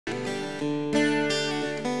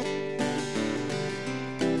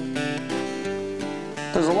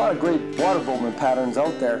lot of great water boatman patterns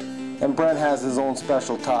out there, and Brent has his own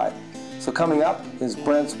special tie. So coming up is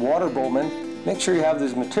Brent's water boatman. Make sure you have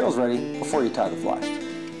these materials ready before you tie the fly.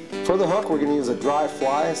 For the hook, we're going to use a dry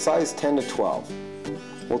fly, size 10 to 12.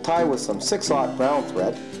 We'll tie with some 6/0 brown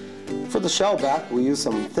thread. For the shell back, we use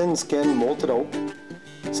some thin skin molted oak,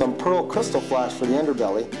 some pearl crystal flash for the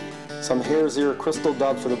underbelly, some hare's ear crystal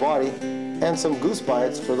dub for the body, and some goose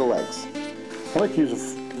bites for the legs. I like to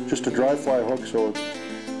use just a dry fly hook so it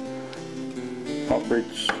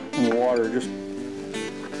operates in the water. Just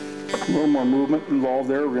a little more movement involved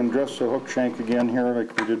there. We're going to dress the hook shank again here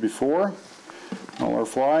like we did before. All our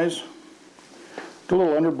flies. The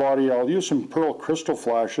little underbody, I'll use some pearl crystal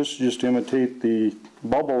flashes just to imitate the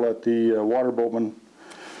bubble that the water boatman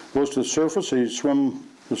goes to the surface. So you swim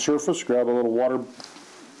the surface, grab a little water,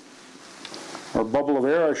 or bubble of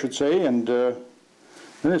air I should say, and then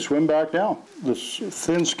they swim back down. This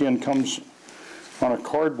thin skin comes on a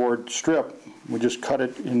cardboard strip. We just cut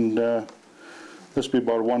it in, this will be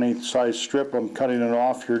about a 1/8 size strip. I'm cutting it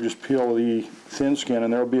off here. Just peel the thin skin,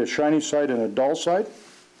 and there will be a shiny side and a dull side.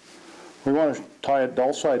 We want to tie it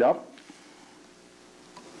dull side up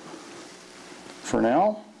for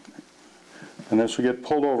now, and this will get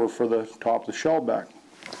pulled over for the top of the shell back.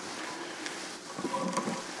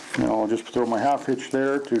 Now I'll just throw my half hitch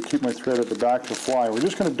there to keep my thread at the back of the fly. We're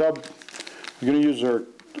just going to dub, we're going to use our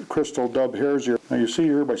crystal dub hare's ear. Now you see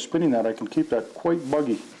here by spinning that I can keep that quite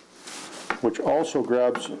buggy, which also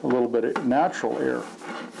grabs a little bit of natural air.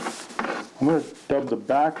 I'm going to dub the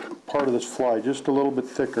back part of this fly just a little bit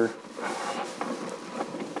thicker.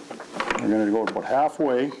 We're going to go about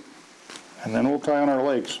halfway, and then we'll tie on our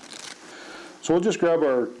legs. So we'll just grab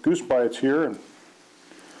our goose bites here and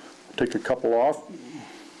take a couple off.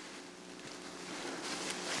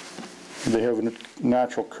 They have a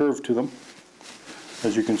natural curve to them,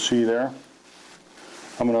 as you can see there.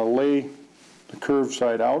 I'm going to lay the curved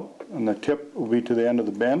side out, and the tip will be to the end of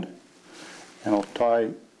the bend, and I'll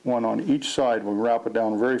tie one on each side. We'll wrap it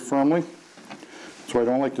down very firmly. So I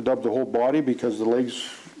don't like to dub the whole body because the legs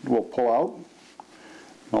will pull out.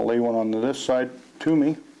 I'll lay one on this side to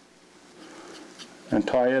me and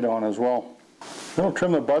tie it on as well. Then I'll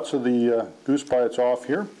trim the butts of the goose bites off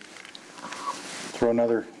here. Throw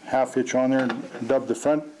another half hitch on there and dub the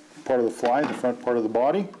front part of the fly, the front part of the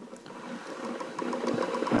body.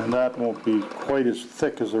 And that won't be quite as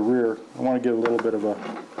thick as the rear. I want to give a little bit of a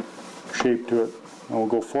shape to it, and we'll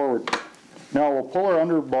go forward. Now we'll pull our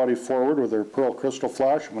underbody forward with our pearl crystal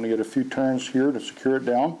flash. I'm going to get a few turns here to secure it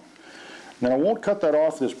down. Now I won't cut that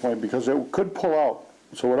off at this point because it could pull out.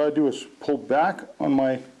 So what I do is pull back on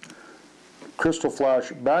my crystal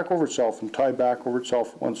flash back over itself and tie back over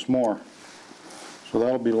itself once more. So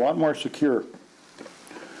that'll be a lot more secure.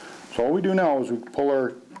 So all we do now is we pull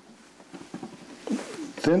our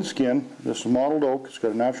thin skin. This is mottled oak. It's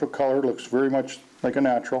got a natural color. It looks very much like a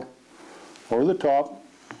natural. Over the top.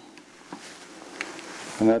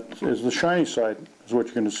 And that is the shiny side, is what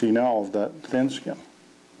you're going to see now of that thin skin.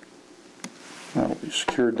 That'll be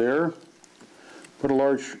secured there. Put a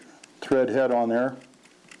large thread head on there.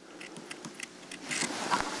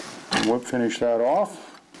 And we'll finish that off.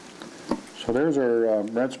 So there's our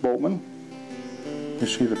Brent'S boatman. You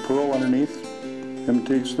see the pearl underneath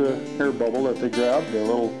imitates the air bubble that they grab. The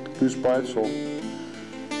little goose bites will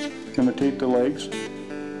imitate the legs.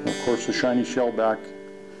 And of course the shiny shell back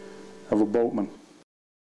of a boatman.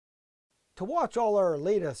 To watch all our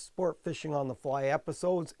latest Sport Fishing on the Fly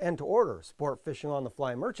episodes and to order Sport Fishing on the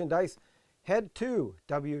Fly merchandise, head to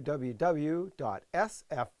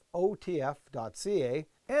www.sfotf.ca.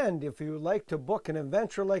 And if you would like to book an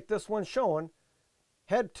adventure like this one shown,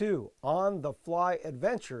 head to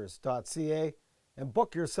ontheflyadventures.ca and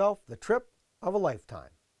book yourself the trip of a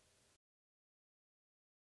lifetime.